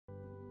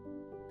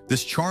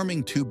This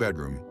charming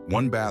two-bedroom,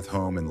 one-bath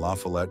home in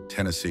Follette,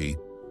 Tennessee,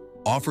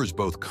 offers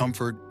both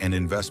comfort and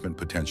investment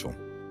potential.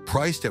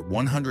 Priced at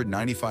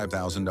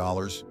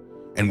 $195,000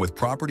 and with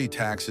property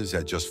taxes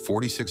at just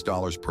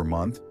 $46 per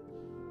month,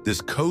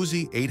 this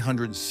cozy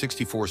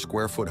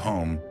 864-square-foot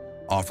home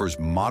offers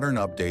modern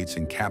updates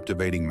and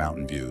captivating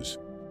mountain views.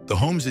 The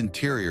home's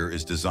interior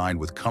is designed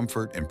with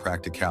comfort and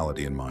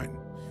practicality in mind.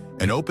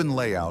 An open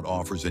layout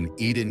offers an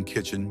eat-in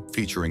kitchen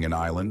featuring an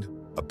island,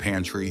 a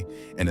pantry,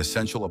 and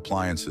essential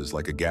appliances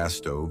like a gas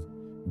stove,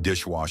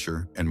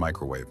 dishwasher, and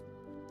microwave.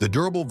 The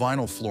durable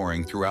vinyl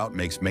flooring throughout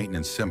makes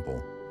maintenance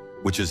simple,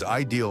 which is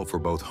ideal for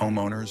both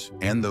homeowners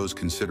and those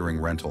considering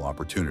rental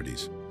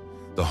opportunities.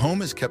 The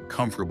home is kept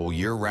comfortable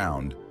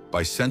year-round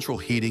by central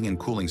heating and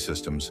cooling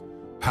systems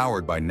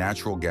powered by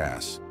natural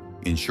gas,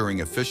 ensuring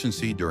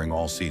efficiency during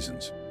all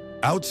seasons.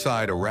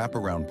 Outside, a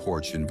wraparound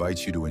porch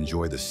invites you to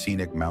enjoy the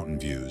scenic mountain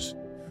views,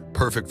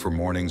 perfect for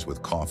mornings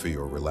with coffee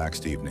or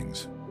relaxed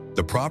evenings.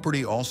 The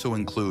property also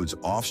includes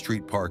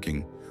off-street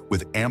parking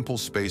with ample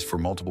space for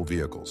multiple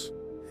vehicles.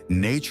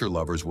 Nature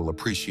lovers will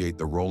appreciate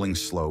the rolling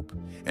slope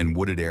and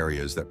wooded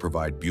areas that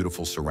provide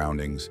beautiful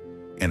surroundings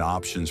and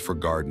options for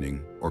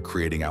gardening or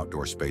creating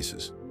outdoor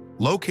spaces.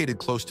 Located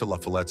close to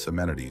Follette's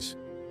amenities,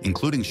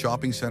 including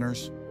shopping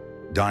centers,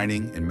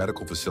 dining, and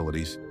medical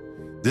facilities,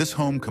 this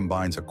home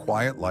combines a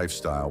quiet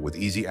lifestyle with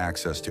easy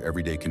access to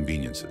everyday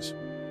conveniences.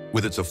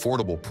 With its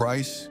affordable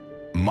price,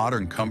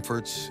 modern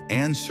comforts,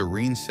 and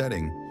serene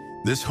setting,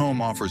 this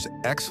home offers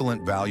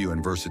excellent value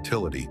and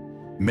versatility,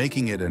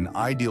 making it an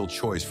ideal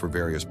choice for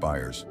various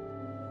buyers.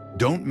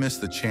 Don't miss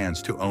the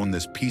chance to own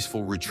this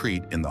peaceful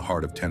retreat in the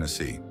heart of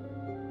Tennessee.